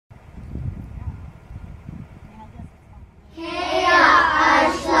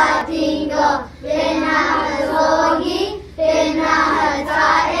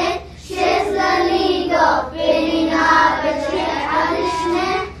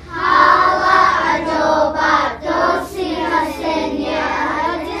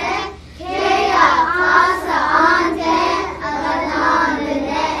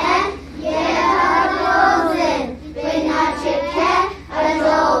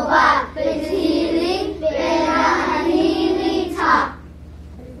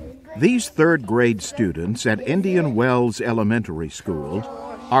These third-grade students at Indian Wells Elementary School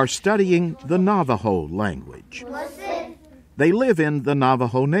are studying the Navajo language. They live in the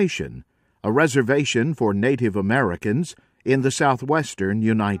Navajo Nation, a reservation for Native Americans in the southwestern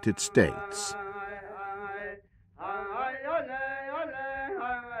United States.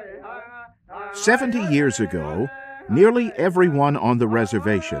 "70 years ago, nearly everyone on the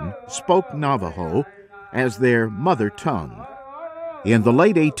reservation spoke Navajo as their mother tongue. In the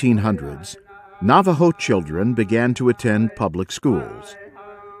late 1800s, Navajo children began to attend public schools.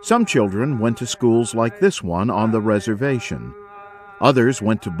 Some children went to schools like this one on the reservation. Others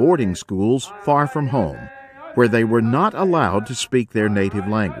went to boarding schools far from home, where they were not allowed to speak their native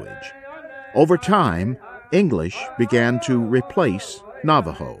language. Over time, English began to replace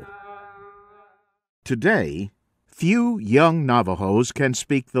Navajo. Today, few young Navajos can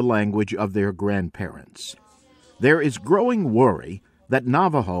speak the language of their grandparents. There is growing worry that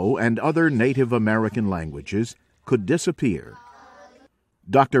Navajo and other Native American languages could disappear.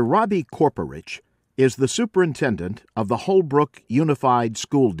 Dr. Robbie Korporich is the superintendent of the Holbrook Unified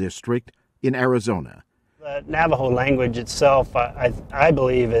School District in Arizona. The Navajo language itself, I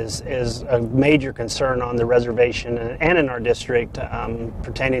believe, is a major concern on the reservation and in our district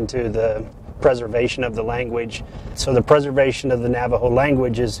pertaining to the preservation of the language. So the preservation of the Navajo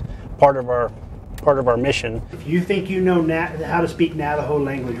language is part of our mission. If you think you know how to speak Navajo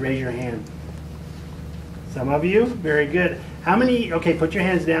language, raise your hand. Some of you? Very good. How many, okay, put your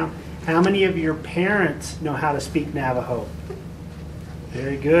hands down. How many of your parents know how to speak Navajo?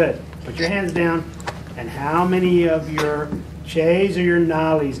 Very good. Put your hands down. And how many of your Chays or your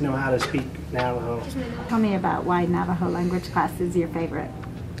Nollies know how to speak Navajo? Tell me about why Navajo language class is your favorite.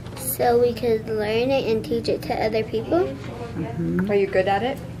 So we could learn it and teach it to other people. Mm-hmm. Are you good at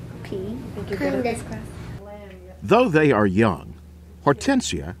it? Though they are young,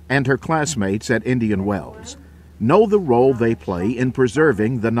 Hortensia and her classmates at Indian Wells know the role they play in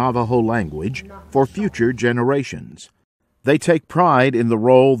preserving the Navajo language for future generations. They take pride in the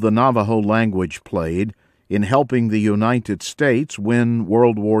role the Navajo language played in helping the United States win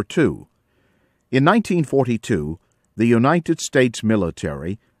World War II. In 1942, the United States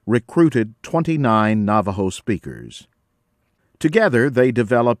military recruited 29 Navajo speakers. Together, they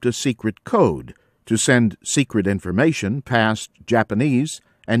developed a secret code to send secret information past Japanese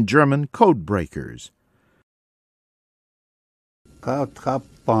and German code breakers. The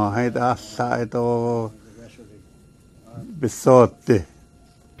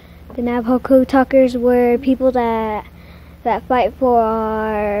Navajo code talkers were people that fight for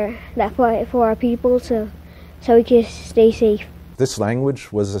our people so we can stay safe. This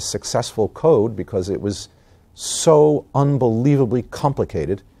language was a successful code because it was so unbelievably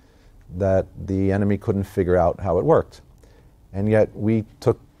complicated that the enemy couldn't figure out how it worked. And yet we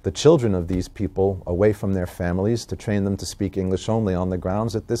took the children of these people away from their families to train them to speak English only on the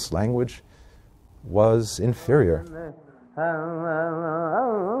grounds that this language was inferior.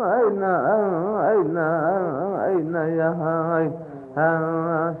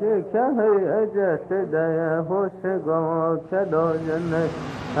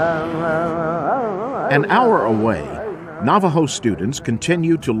 An hour away, Navajo students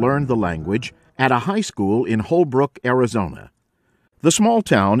continue to learn the language at a high school in Holbrook, Arizona. The small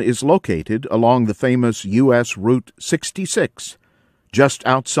town is located along the famous U.S. Route 66, just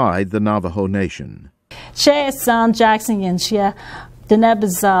outside the Navajo Nation.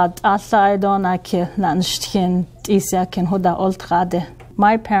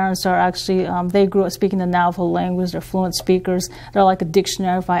 My parents are actually, they grew up speaking the Navajo language. They're fluent speakers. They're like a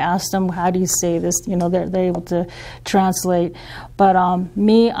dictionary. If I ask them, how do you say this? You know, they're able to translate. But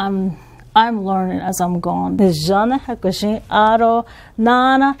me, I'm learning as I'm going. It's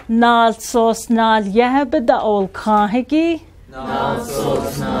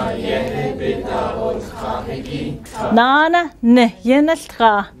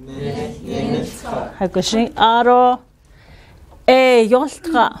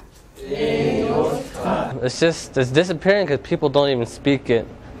disappearing because people don't even speak it.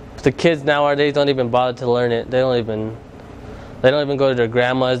 The kids nowadays don't even bother to learn it. They don't even go to their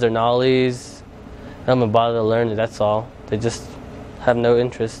grandmas, their nollies. They don't even bother to learn it, that's all. They just have no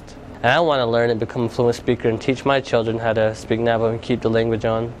interest. And I want to learn it, become a fluent speaker, and teach my children how to speak Navajo and keep the language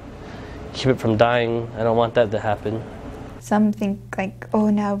on. Keep it from dying. I don't want that to happen. Some think like, oh,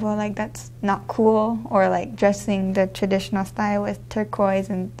 Navajo, like that's not cool, or like dressing the traditional style with turquoise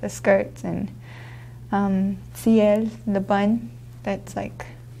and the skirts and ciel, the bun. That's like,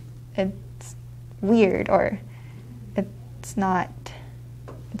 it's weird, or it's not,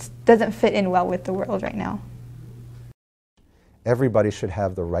 it doesn't fit in well with the world right now. Everybody should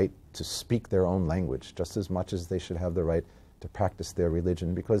have the right to speak their own language, just as much as they should have the right to practice their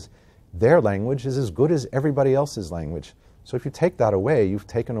religion, because their language is as good as everybody else's language. So if you take that away, you've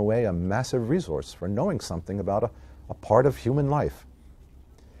taken away a massive resource for knowing something about a part of human life.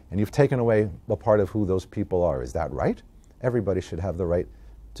 And you've taken away a part of who those people are. Is that right? Everybody should have the right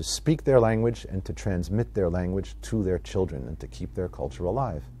to speak their language and to transmit their language to their children and to keep their culture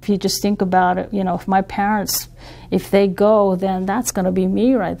alive. If you just think about it, you know, if my parents, if they go, then that's going to be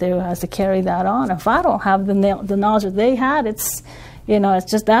me right there who has to carry that on. If I don't have the knowledge that they had, it's, you know,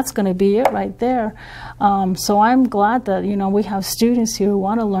 it's just, that's going to be it right there. So I'm glad that, you know, we have students here who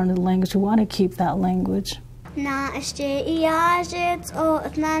want to learn the language, who want to keep that language. Na ishtiyajet o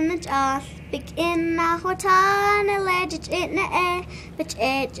atmanaj as big in na hotan legit in e but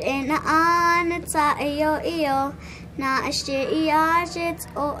it in an it's io na ishtiyajet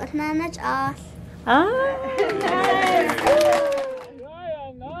o atmanaj as